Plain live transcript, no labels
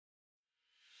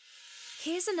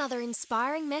Here's another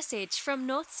inspiring message from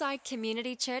Northside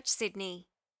Community Church, Sydney.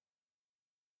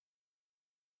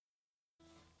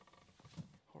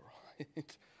 All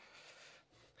right.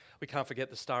 We can't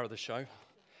forget the star of the show.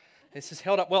 This is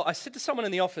held up. Well, I said to someone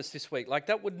in the office this week,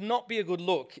 that would not be a good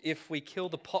look if we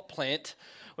killed a pot plant.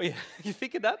 Well, you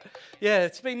think of that? Yeah,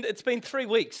 it's been 3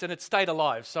 weeks and it stayed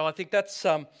alive. So I think that's,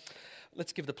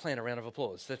 let's give the plant a round of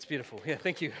applause. That's beautiful. Yeah,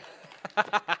 thank you.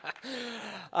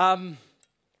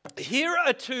 Here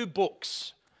are two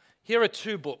books.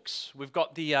 We've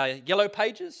got the Yellow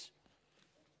Pages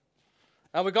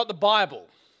and we've got the Bible.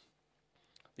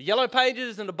 The Yellow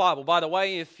Pages and the Bible. By the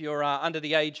way, if you're under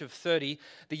the age of 30,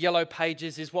 the Yellow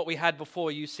Pages is what we had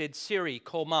before you said, Siri,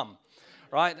 call mum,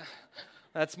 right?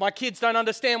 That's my kids don't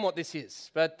understand what this is,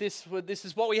 but this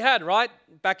is what we had, right?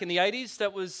 Back in the 80s,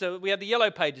 that was we had the Yellow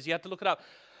Pages. You had to look it up.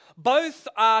 Both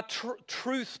are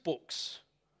truth books.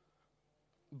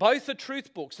 Both are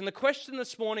truth books. And the question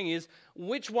this morning is,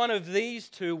 which one of these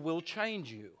two will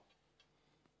change you?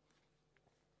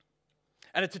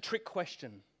 And it's a trick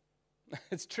question.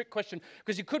 It's a trick question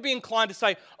because you could be inclined to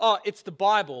say, oh, it's the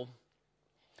Bible.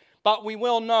 But we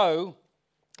well know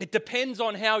it depends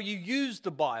on how you use the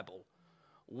Bible,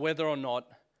 whether or not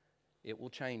it will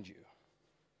change you.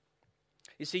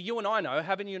 You see, you and I know,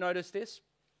 haven't you noticed this?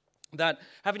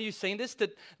 Haven't you seen this?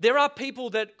 That there are people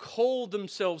that call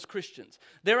themselves Christians.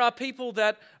 There are people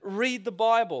that read the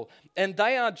Bible and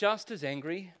they are just as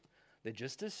angry. They're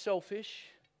just as selfish.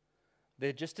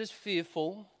 They're just as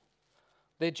fearful.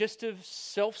 They're just as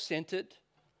self-centered.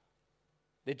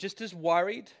 They're just as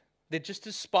worried. They're just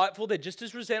as spiteful. They're just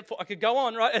as resentful. I could go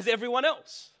on, right, as everyone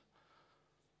else.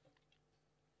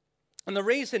 And the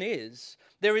reason is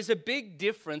there is a big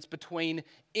difference between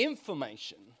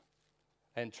information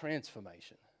and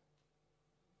transformation.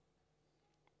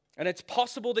 And it's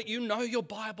possible that you know your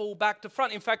Bible back to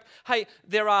front. In fact, hey,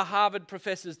 there are Harvard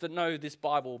professors that know this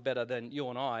Bible better than you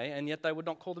and I, and yet they would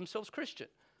not call themselves Christian.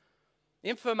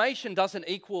 Information doesn't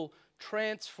equal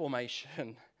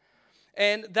transformation.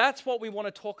 And that's what we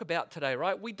want to talk about today,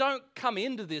 right? We don't come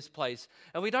into this place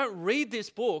and we don't read this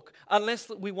book unless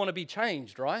we want to be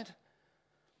changed, right?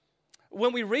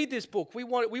 When we read this book, we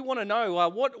want to know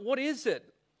what is it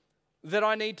that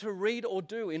I need to read or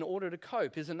do in order to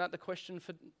cope? Isn't that the question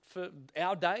for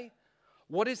our day?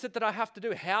 What is it that I have to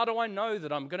do? How do I know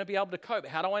that I'm going to be able to cope?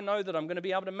 How do I know that I'm going to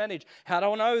be able to manage? How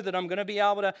do I know that I'm going to be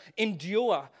able to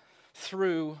endure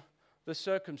through the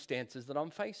circumstances that I'm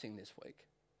facing this week?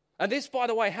 And this, by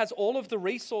the way, has all of the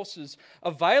resources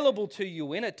available to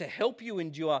you in it to help you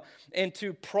endure and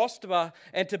to prosper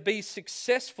and to be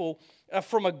successful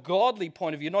from a godly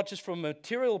point of view, not just from a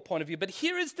material point of view. But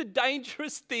here is the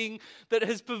dangerous thing that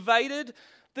has pervaded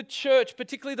the church,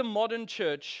 particularly the modern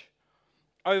church,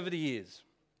 over the years.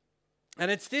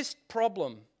 And it's this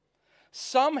problem.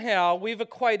 Somehow we've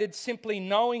equated simply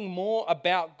knowing more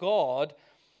about God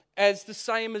as the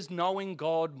same as knowing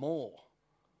God more.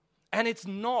 And it's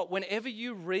not. Whenever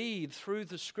you read through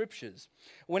the scriptures,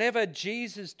 whenever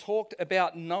Jesus talked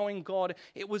about knowing God,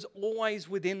 it was always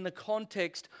within the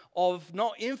context of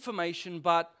not information,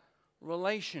 but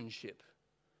relationship.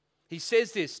 He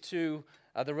says this to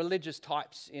the religious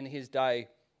types in his day,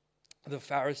 the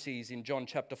Pharisees, in John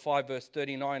chapter 5, verse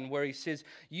 39, where he says,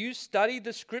 "You study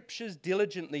the scriptures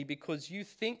diligently because you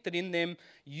think that in them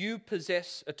you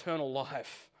possess eternal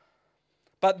life.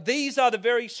 But these are the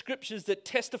very scriptures that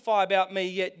testify about me,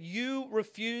 yet you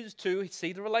refuse to,"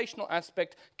 see the relational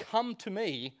aspect, "come to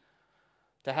me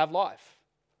to have life."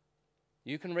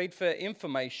 You can read for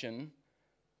information,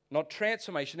 not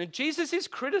transformation. And Jesus is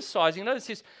criticizing, notice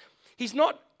this, he's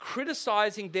not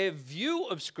criticizing their view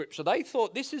of Scripture. They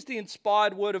thought this is the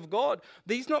inspired word of God.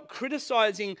 He's not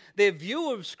criticizing their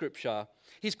view of Scripture.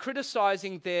 He's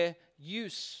criticizing their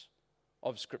use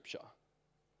of Scripture.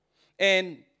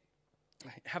 And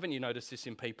haven't you noticed this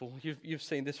in people? You've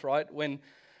seen this, right?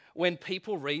 When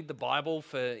people read the Bible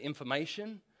for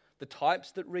information, the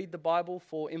types that read the Bible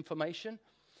for information,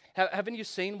 haven't you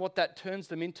seen what that turns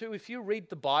them into? If you read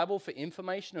the Bible for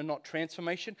information and not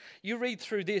transformation, you read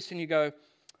through this and you go,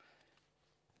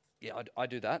 yeah, I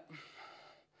do that.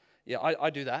 Yeah, I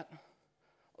do that.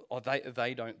 Or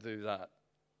they don't do that.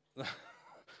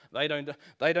 They don't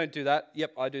do that.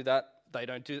 Yep, I do that. They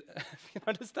don't do that. You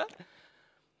notice that?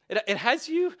 It has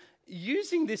you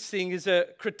using this thing as a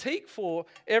critique for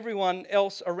everyone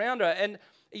else around her. And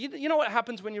you know what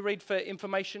happens when you read for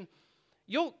information?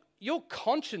 Your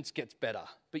conscience gets better,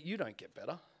 but you don't get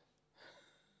better.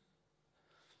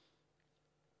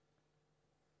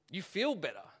 You feel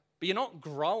better, but you're not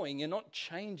growing, you're not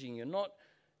changing, you're not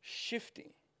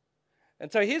shifting.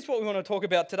 And so here's what we want to talk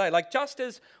about today. Like, just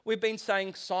as we've been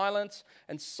saying, silence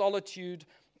and solitude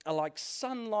are like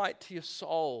sunlight to your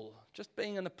soul. Just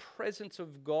being in the presence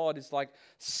of God is like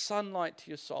sunlight to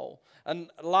your soul. And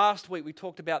last week we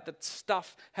talked about that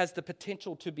stuff has the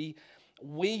potential to be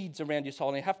weeds around your soul.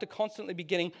 And you have to constantly be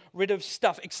getting rid of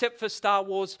stuff, except for Star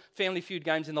Wars Family Feud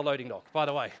games in the loading dock, by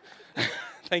the way.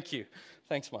 Thank you.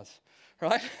 Thanks, Muzz.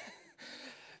 Right?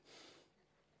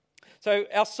 So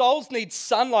our souls need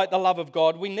sunlight, the love of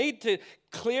God. We need to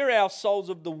clear our souls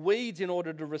of the weeds in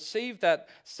order to receive that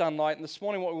sunlight. And this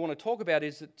morning what we want to talk about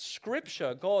is that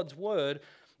Scripture, God's Word,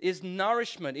 is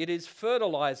nourishment. It is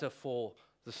fertilizer for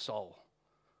the soul.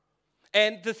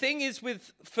 And the thing is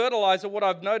with fertilizer, what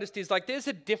I've noticed is like there's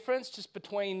a difference just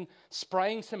between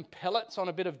spraying some pellets on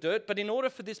a bit of dirt. But in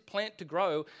order for this plant to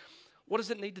grow, what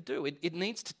does it need to do? It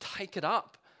needs to take it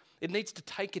up. It needs to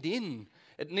take it in.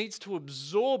 It needs to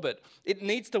absorb it. It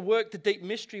needs to work the deep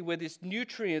mystery where there's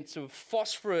nutrients of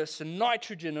phosphorus and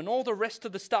nitrogen and all the rest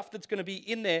of the stuff that's going to be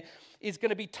in there is going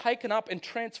to be taken up and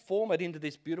transform it into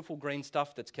this beautiful green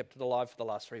stuff that's kept it alive for the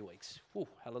last 3 weeks. Ooh,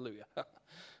 hallelujah.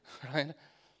 Right?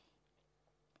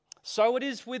 So it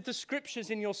is with the Scriptures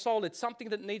in your soul. It's something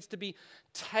that needs to be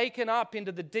taken up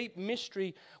into the deep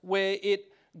mystery where it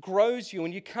grows you,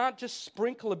 and you can't just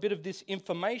sprinkle a bit of this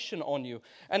information on you.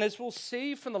 And as we'll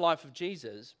see from the life of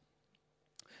Jesus,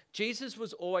 Jesus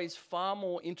was always far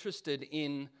more interested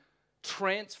in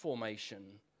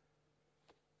transformation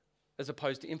as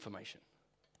opposed to information.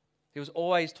 He was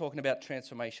always talking about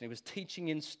transformation. He was teaching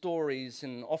in stories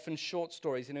and often short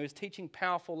stories, and he was teaching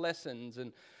powerful lessons,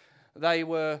 and they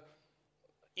were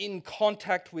in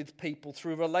contact with people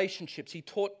through relationships. He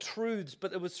taught truths,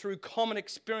 but it was through common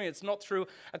experience, not through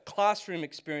a classroom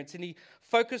experience. And he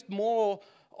focused more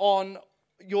on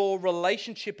your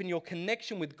relationship and your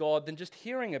connection with God than just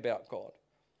hearing about God.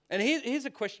 And here's a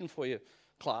question for you,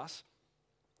 class.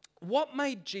 What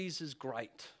made Jesus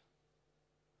great?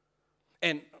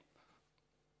 And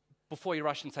before you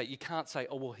rush and say, you can't say,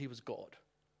 oh, well, he was God.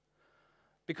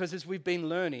 Because as we've been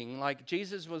learning, like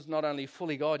Jesus was not only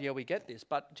fully God, yeah, we get this,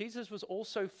 but Jesus was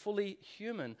also fully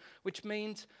human, which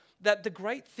means that the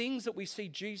great things that we see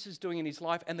Jesus doing in his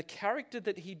life and the character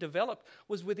that he developed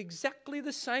was with exactly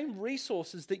the same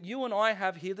resources that you and I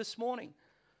have here this morning.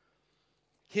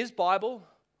 His Bible,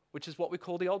 which is what we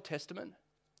call the Old Testament,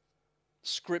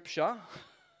 Scripture,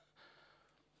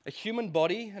 a human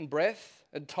body and breath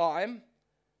and time,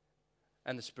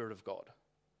 and the Spirit of God.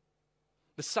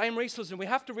 The same resources. And we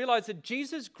have to realize that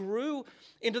Jesus grew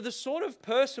into the sort of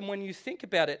person, when you think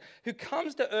about it, who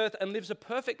comes to earth and lives a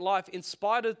perfect life in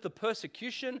spite of the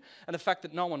persecution and the fact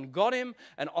that no one got him,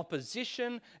 and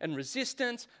opposition and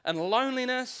resistance and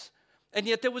loneliness. And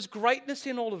yet there was greatness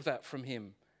in all of that from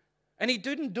him. And he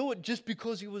didn't do it just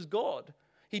because he was God.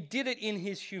 He did it in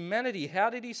his humanity. How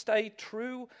did he stay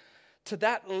true to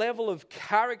that level of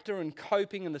character and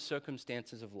coping in the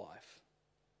circumstances of life?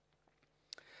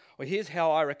 Well, here's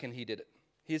how I reckon he did it.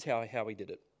 Here's how he did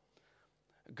it.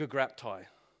 Gugraptai.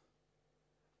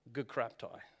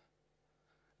 Gugraptai.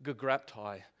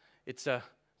 Gugraptai. It's a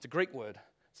Greek word.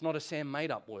 It's not a Sam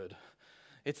made-up word.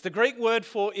 It's the Greek word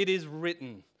for it is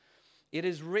written. It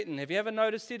is written. Have you ever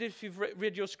noticed it? If you've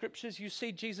read your scriptures, you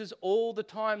see Jesus all the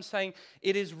time saying,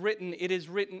 it is written, it is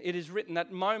written, it is written.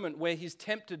 That moment where he's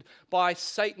tempted by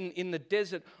Satan in the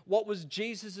desert, what was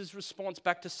Jesus' response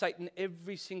back to Satan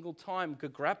every single time?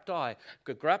 Gugraptai,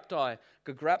 gugraptai,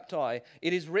 gugraptai.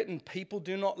 It is written, people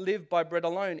do not live by bread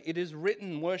alone. It is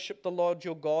written, worship the Lord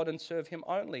your God and serve him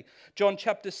only. John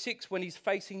chapter 6, when he's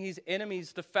facing his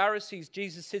enemies, the Pharisees,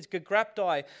 Jesus says,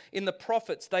 gugraptai, in the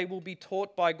prophets, they will be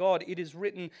taught by God. It is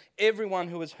written, everyone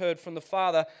who has heard from the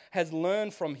Father has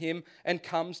learned from him and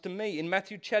comes to me. In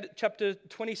Matthew chapter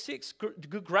 26,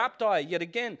 gugraptai, yet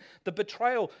again, the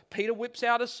betrayal. Peter whips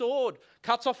out a sword,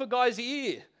 cuts off a guy's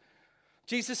ear.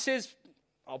 Jesus says,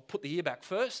 I'll put the ear back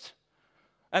first.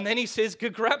 And then he says,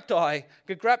 gugraptai,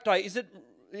 gugraptai,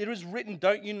 it is written,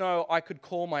 don't you know I could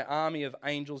call my army of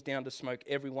angels down to smoke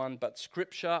everyone, but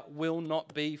Scripture will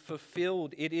not be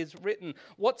fulfilled. It is written.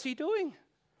 What's he doing?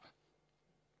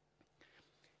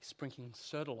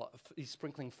 He's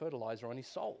sprinkling fertilizer on his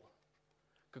soul.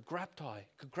 Gugraptai,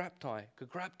 gugraptai,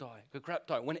 gugraptai,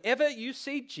 gugraptai. Whenever you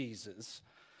see Jesus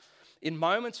in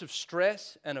moments of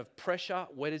stress and of pressure,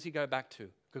 where does he go back to?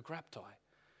 Gugraptai.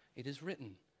 It is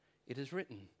written. It is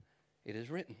written. It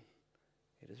is written.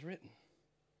 It is written.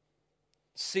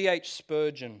 C.H.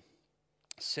 Spurgeon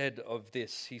said of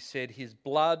this, he said, his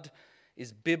blood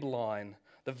is bibline.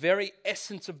 The very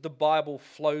essence of the Bible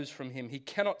flows from him. He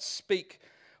cannot speak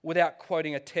without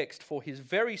quoting a text, for his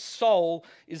very soul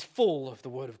is full of the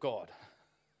Word of God.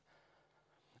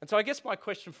 And so I guess my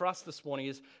question for us this morning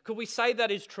is, could we say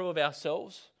that is true of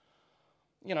ourselves?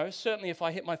 You know, certainly if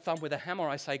I hit my thumb with a hammer,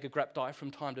 I say "gegrappt" from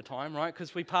time to time, right?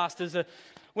 Because we pastors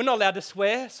we're not allowed to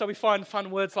swear, so we find fun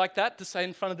words like that to say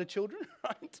in front of the children,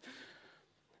 right?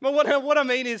 But what I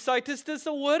mean is, like, does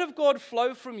the word of God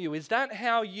flow from you? Is that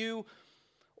how you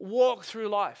walk through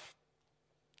life?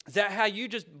 Is that how you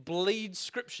just bleed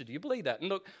Scripture? Do you believe that? And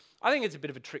look, I think it's a bit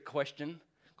of a trick question,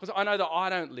 because I know that I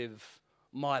don't live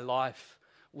my life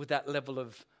with that level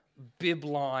of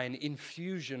bibline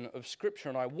infusion of Scripture,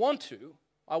 and I want to.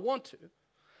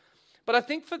 But I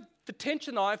think for the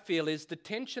tension I feel is the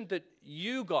tension that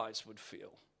you guys would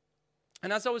feel.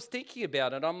 And as I was thinking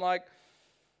about it, I'm like,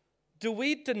 do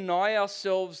we deny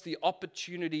ourselves the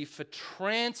opportunity for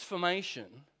transformation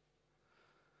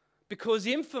because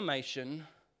information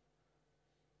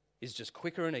is just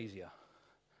quicker and easier?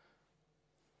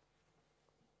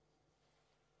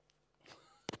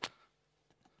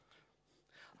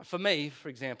 For me, for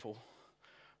example,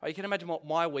 you can imagine what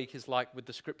my week is like with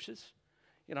the Scriptures.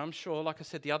 You know, I'm sure, like I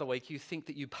said the other week, you think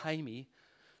that you pay me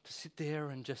to sit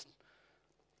there and just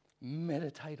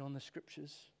meditate on the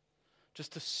Scriptures,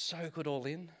 just to soak it all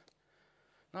in.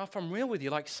 Now, if I'm real with you,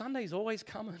 like, Sunday's always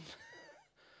coming.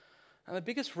 And the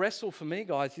biggest wrestle for me,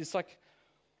 guys, is like,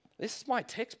 this is my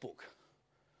textbook.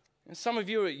 And some of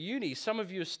you are at uni, some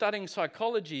of you are studying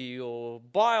psychology or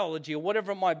biology or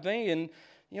whatever it might be, and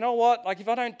you know what? Like, if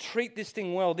I don't treat this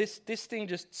thing well, this thing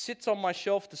just sits on my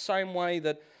shelf the same way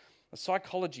that a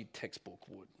psychology textbook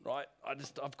would, right?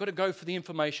 I've got to go for the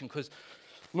information because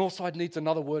Northside needs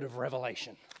another word of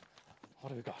revelation. What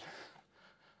have we got?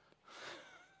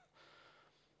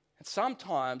 And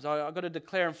sometimes I've got to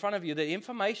declare in front of you that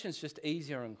information is just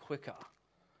easier and quicker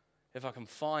if I can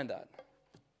find that.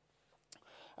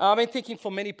 I've been thinking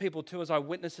for many people too, as I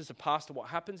witness as a pastor, what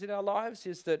happens in our lives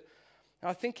is that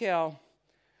I think our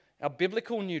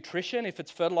biblical nutrition, if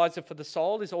it's fertilizer for the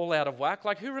soul, is all out of whack.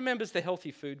 Like, who remembers the healthy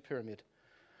food pyramid?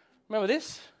 Remember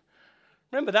this?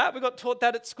 Remember that? We got taught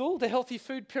that at school, the healthy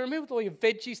food pyramid with all your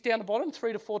veggies down the bottom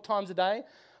 3 to 4 times a day.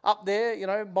 Up there, you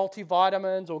know,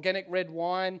 multivitamins, organic red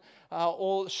wine,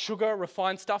 all sugar,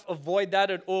 refined stuff. Avoid that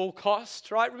at all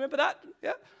costs, right? Remember that?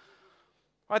 Yeah?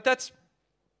 Right, that's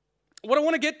what I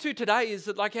want to get to today is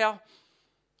that, like,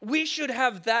 we should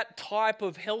have that type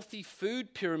of healthy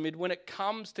food pyramid when it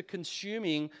comes to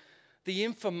consuming the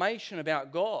information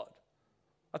about God.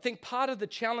 I think part of the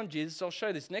challenge is, I'll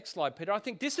show this next slide, Peter, I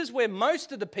think this is where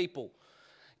most of the people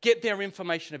get their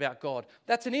information about God.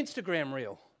 That's an Instagram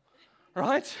reel,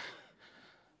 right?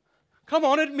 Come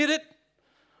on, admit it.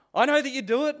 I know that you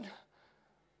do it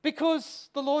because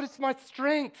the Lord is my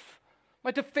strength,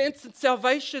 my defense and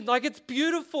salvation. Like, it's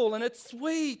beautiful and it's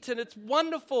sweet and it's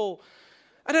wonderful.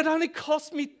 And it only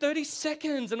cost me 30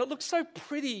 seconds, and it looks so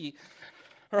pretty,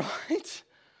 right?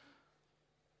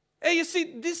 And you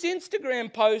see, this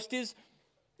Instagram post is,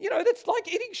 you know, that's like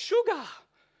eating sugar.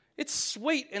 It's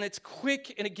sweet, and it's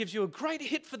quick, and it gives you a great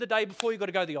hit for the day before you've got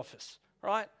to go to the office,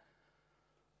 right?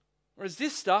 Whereas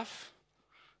this stuff,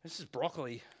 this is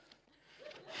broccoli.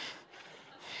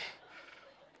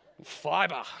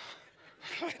 Fiber,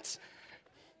 right?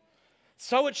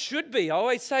 So it should be. I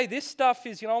always say this stuff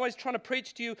is, always trying to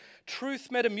preach to you truth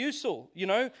metamucil,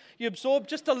 You absorb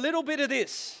just a little bit of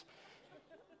this.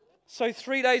 So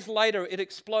 3 days later, it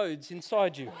explodes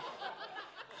inside you.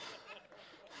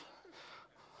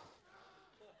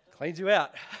 Cleans you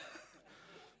out.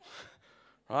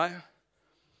 Right?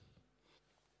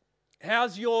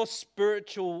 How's your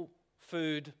spiritual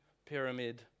food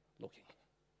pyramid looking?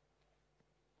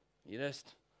 You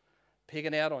just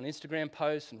pigging out on Instagram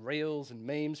posts and reels and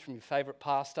memes from your favorite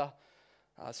pastor.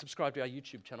 Subscribe to our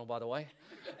YouTube channel, by the way.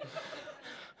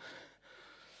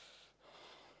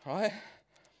 Right?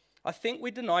 I think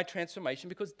we deny transformation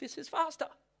because this is faster.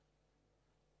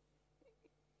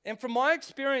 And from my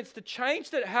experience, the change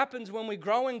that happens when we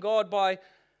grow in God by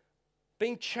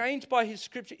being changed by His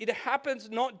Scripture, it happens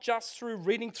not just through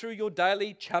reading through your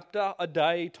daily chapter a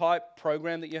day type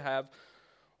program that you have,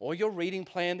 or your reading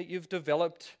plan that you've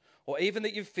developed, or even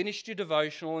that you've finished your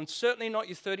devotional, and certainly not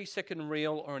your 30-second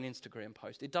reel or an Instagram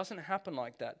post. It doesn't happen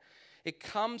like that. It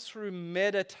comes through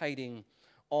meditating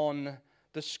on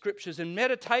the Scriptures. And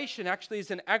meditation actually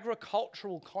is an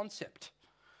agricultural concept.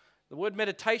 The word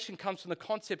meditation comes from the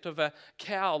concept of a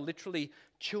cow literally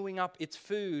chewing up its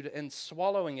food and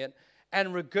swallowing it and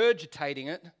regurgitating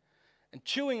it and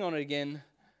chewing on it again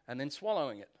and then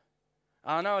swallowing it.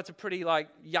 I know it's a pretty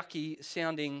yucky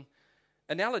sounding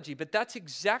analogy, but that's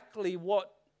exactly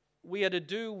what we are to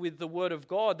do with the Word of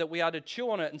God, that we are to chew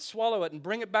on it and swallow it and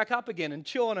bring it back up again and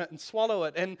chew on it and swallow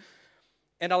it. And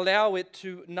and allow it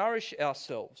to nourish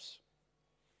ourselves.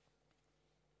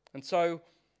 And so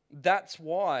that's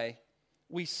why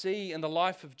we see in the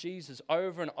life of Jesus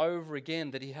over and over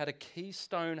again that he had a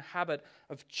keystone habit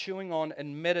of chewing on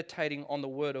and meditating on the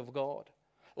Word of God.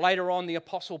 Later on, the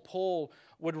Apostle Paul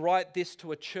would write this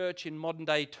to a church in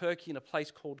modern-day Turkey in a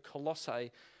place called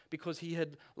Colossae, because he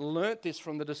had learnt this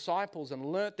from the disciples and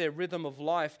learnt their rhythm of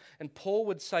life. And Paul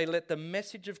would say, "Let the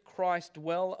message of Christ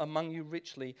dwell among you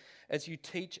richly as you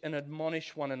teach and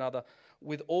admonish one another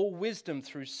with all wisdom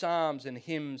through psalms and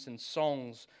hymns and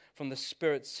songs from the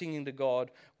Spirit, singing to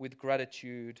God with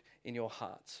gratitude in your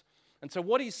hearts." And so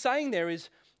what he's saying there is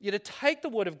you're to take the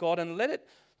Word of God and let it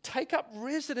take up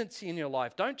residency in your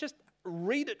life. Don't just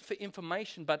read it for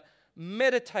information, but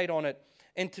meditate on it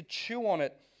and to chew on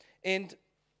it. And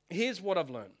here's what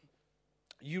I've learned.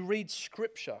 You read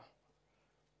Scripture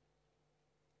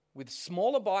with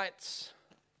smaller bites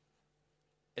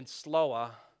and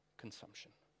slower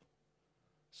consumption.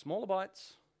 Smaller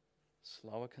bites,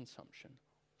 slower consumption.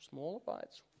 Smaller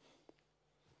bites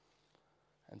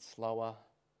and slower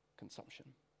consumption.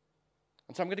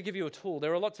 And so I'm going to give you a tool.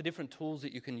 There are lots of different tools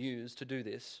that you can use to do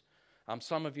this.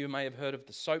 Some of you may have heard of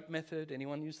the SOAP method.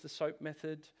 Anyone use the SOAP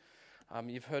method?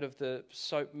 You've heard of the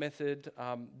SOAP method.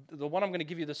 The one I'm going to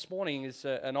give you this morning is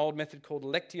an old method called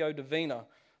Lectio Divina.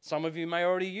 Some of you may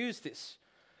already use this.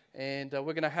 And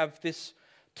we're going to have this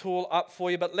tool up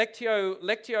for you. But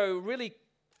Lectio really,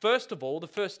 first of all, the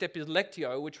first step is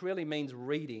Lectio, which really means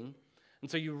reading. And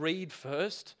so you read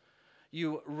first.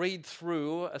 You read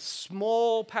through a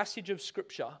small passage of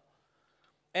Scripture.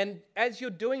 And as you're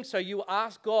doing so, you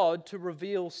ask God to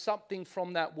reveal something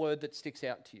from that word that sticks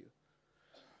out to you.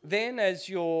 Then as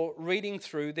you're reading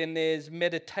through, then there's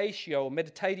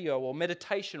meditatio or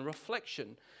meditation,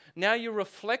 reflection. Now you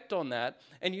reflect on that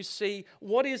and you see,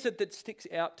 what is it that sticks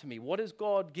out to me? What has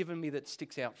God given me that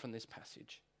sticks out from this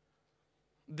passage?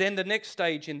 Then the next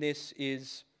stage in this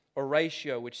is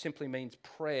oratio, which simply means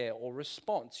prayer or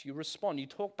response. You respond, you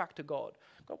talk back to God.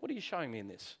 God, what are you showing me in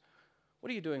this? What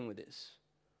are you doing with this?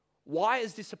 Why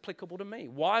is this applicable to me?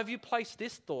 Why have you placed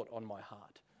this thought on my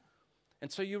heart?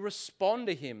 And so you respond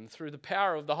to him through the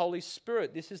power of the Holy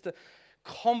Spirit. This is the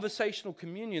conversational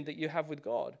communion that you have with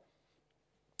God.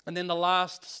 And then the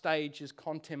last stage is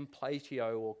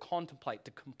contemplatio, or contemplate,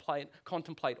 to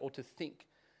contemplate or to think.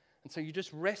 And so you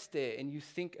just rest there and you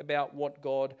think about what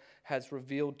God has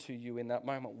revealed to you in that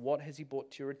moment. What has he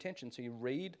brought to your attention? So you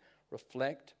read,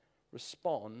 reflect,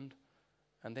 respond,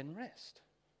 and then rest.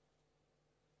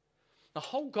 The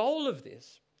whole goal of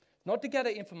this, not to gather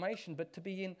information, but to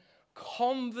be in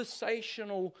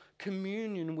conversational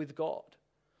communion with God.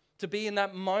 To be in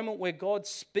that moment where God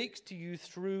speaks to you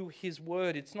through his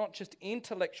word. It's not just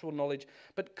intellectual knowledge,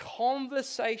 but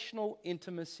conversational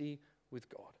intimacy with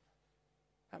God.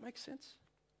 That makes sense?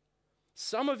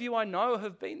 Some of you I know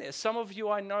have been there. Some of you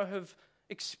I know have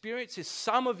experienced this.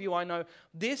 Some of you I know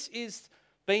this has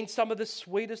been some of the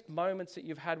sweetest moments that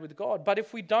you've had with God. But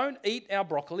if we don't eat our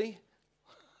broccoli,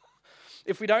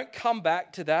 if we don't come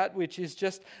back to that, which is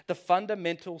just the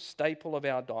fundamental staple of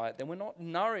our diet, then we're not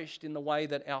nourished in the way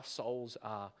that our souls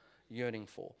are yearning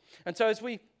for. And so as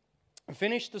we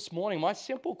finish this morning, my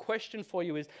simple question for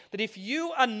you is that if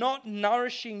you are not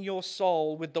nourishing your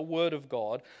soul with the Word of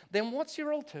God, then what's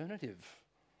your alternative?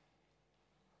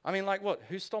 I mean, like what?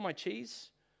 Who stole my cheese?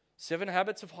 7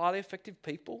 Habits of Highly Effective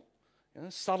People?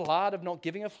 Subtle Art of Not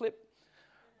Giving a Flip?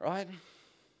 Right?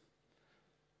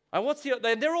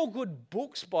 And they're all good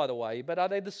books, by the way, but are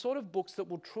they the sort of books that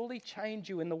will truly change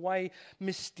you in the way,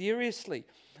 mysteriously,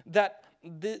 that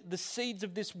the seeds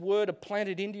of this word are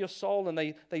planted into your soul and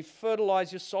they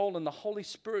fertilize your soul, and the Holy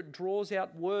Spirit draws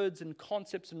out words and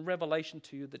concepts and revelation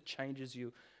to you that changes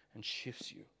you and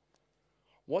shifts you?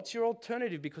 What's your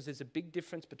alternative? Because there's a big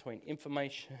difference between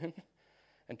information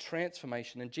and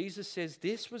transformation. And Jesus says,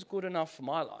 this was good enough for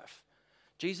my life.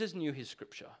 Jesus knew his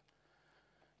Scripture.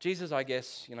 Jesus, I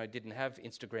guess, didn't have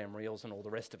Instagram reels and all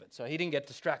the rest of it, so he didn't get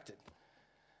distracted.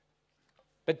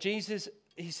 But Jesus,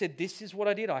 he said, this is what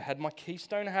I did. I had my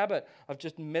keystone habit of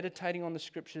just meditating on the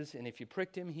Scriptures, and if you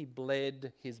pricked him, he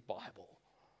bled his Bible.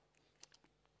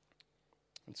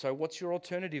 And so what's your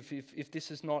alternative if this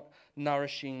is not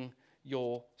nourishing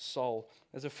your soul?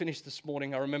 As I finished this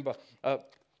morning, I remember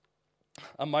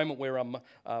a moment where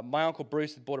my Uncle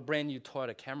Bruce had bought a brand new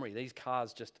Toyota Camry. These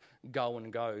cars just go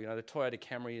and go. The Toyota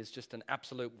Camry is just an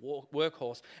absolute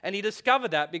workhorse. And he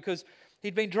discovered that because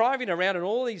he'd been driving around and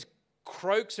all these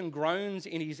croaks and groans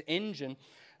in his engine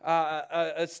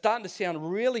starting to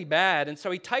sound really bad. And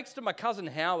so he takes to my cousin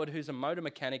Howard, who's a motor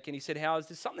mechanic, and he said, Howard,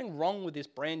 there's something wrong with this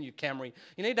brand new Camry.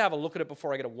 You need to have a look at it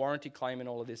before I get a warranty claim and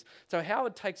all of this. So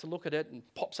Howard takes a look at it and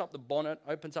pops up the bonnet,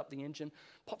 opens up the engine,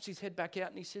 pops his head back out,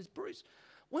 and he says, Bruce,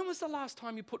 when was the last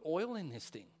time you put oil in this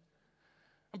thing?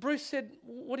 And Bruce said,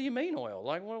 what do you mean oil?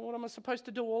 Like, what am I supposed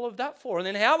to do all of that for? And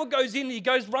then Howard goes in and he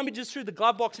goes rummages through the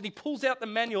glove box and he pulls out the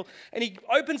manual and he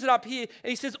opens it up here and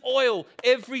he says, oil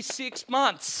every 6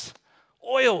 months.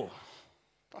 Oil.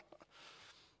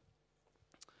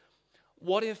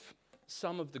 What if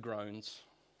some of the groans,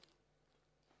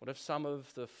 what if some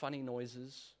of the funny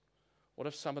noises, what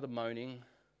if some of the moaning,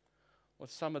 what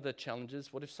if some of the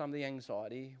challenges, what if some of the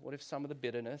anxiety, what if some of the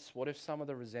bitterness, what if some of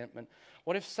the resentment,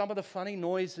 what if some of the funny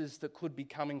noises that could be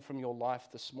coming from your life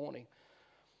this morning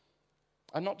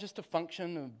are not just a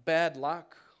function of bad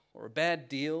luck or a bad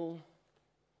deal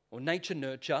or nature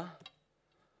nurture,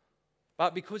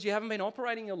 but because you haven't been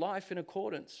operating your life in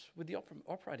accordance with the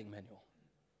operating manual?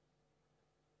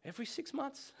 Every 6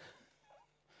 months.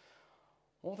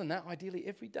 More than that, ideally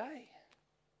every day.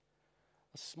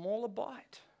 A smaller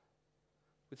bite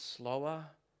with slower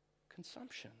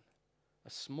consumption. A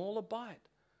smaller bite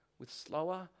with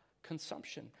slower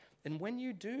consumption. And when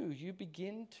you do, you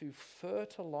begin to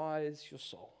fertilize your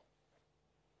soul.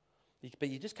 But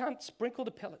you just can't sprinkle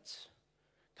the pellets.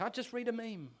 Can't just read a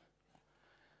meme.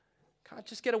 Can't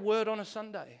just get a word on a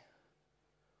Sunday.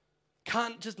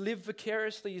 Can't just live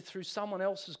vicariously through someone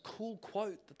else's cool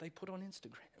quote that they put on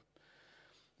Instagram.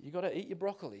 You've got to eat your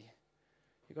broccoli.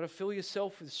 You've got to fill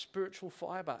yourself with spiritual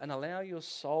fiber and allow your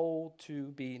soul to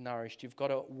be nourished. You've got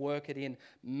to work it in,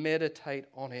 meditate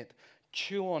on it,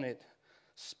 chew on it,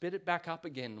 spit it back up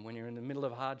again when you're in the middle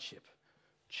of hardship.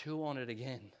 Chew on it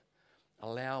again.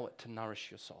 Allow it to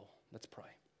nourish your soul. Let's pray.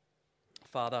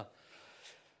 Father,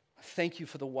 thank you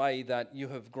for the way that you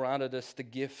have granted us the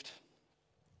gift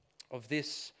of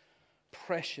this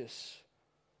precious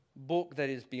book that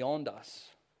is beyond us.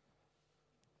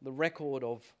 The record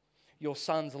of your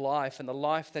Son's life and the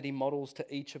life that he models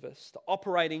to each of us. The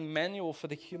operating manual for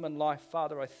the human life.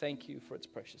 Father, I thank you for its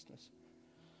preciousness.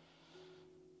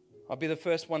 I'll be the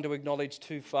first one to acknowledge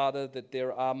too, Father, that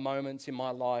there are moments in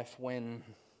my life when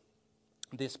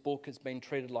this book has been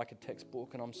treated like a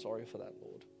textbook, and I'm sorry for that,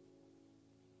 Lord.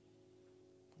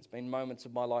 There's been moments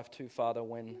of my life too, Father,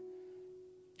 when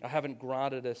I haven't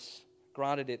granted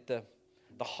it the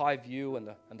high view and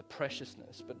the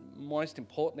preciousness, but most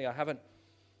importantly, I haven't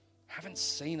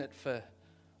seen it for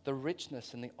the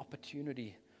richness and the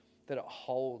opportunity that it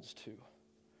holds to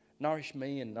nourish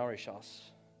me and nourish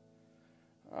us.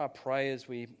 I pray as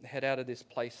we head out of this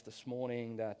place this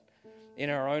morning that in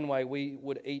our own way we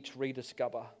would each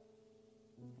rediscover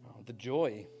the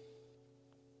joy,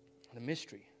 the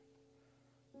mystery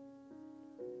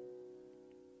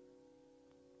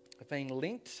of being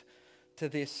linked to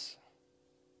this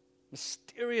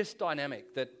mysterious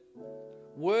dynamic that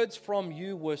words from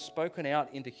you were spoken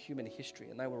out into human history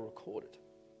and they were recorded.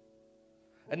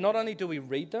 And not only do we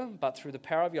read them, but through the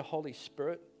power of your Holy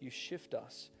Spirit, you shift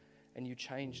us and you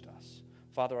changed us.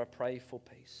 Father, I pray for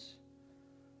peace.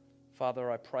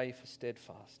 Father, I pray for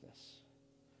steadfastness.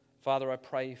 Father, I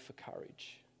pray for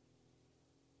courage.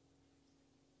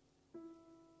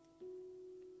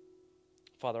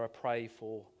 Father, I pray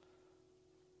for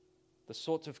the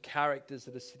sorts of characters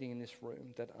that are sitting in this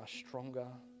room that are stronger,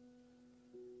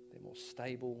 they're more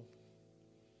stable,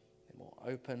 they're more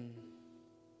open,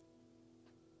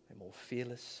 they're more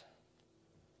fearless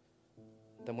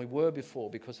than we were before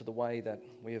because of the way that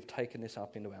we have taken this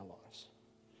up into our lives.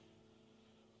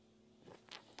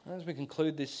 As we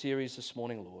conclude this series this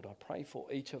morning, Lord, I pray for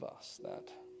each of us that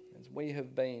as we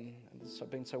have been, and it's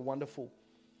been so wonderful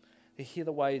to hear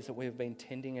the ways that we have been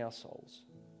tending our souls,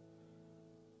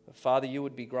 that Father, you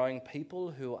would be growing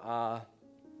people who are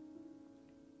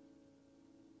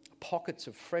pockets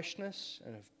of freshness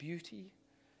and of beauty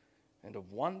and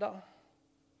of wonder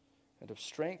and of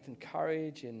strength and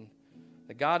courage in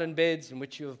the garden beds in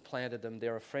which you have planted them.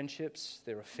 There are friendships,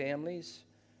 there are families,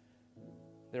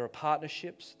 there are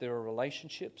partnerships, there are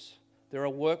relationships, there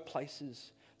are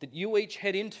workplaces that you each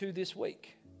head into this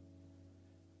week.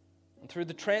 And through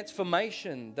the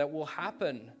transformation that will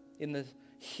happen in the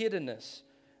hiddenness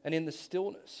and in the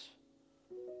stillness,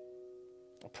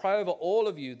 I pray over all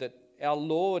of you that our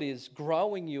Lord is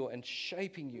growing you and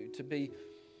shaping you to be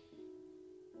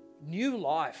new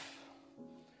life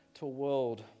to a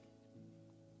world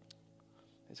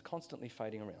that's constantly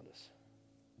fading around us.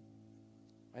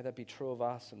 May that be true of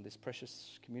us and this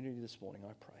precious community this morning,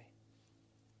 I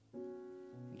pray.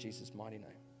 In Jesus' mighty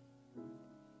name.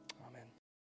 Amen.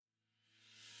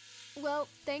 Well,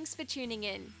 thanks for tuning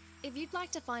in. If you'd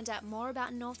like to find out more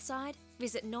about Northside,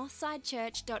 visit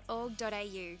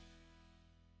northsidechurch.org.au.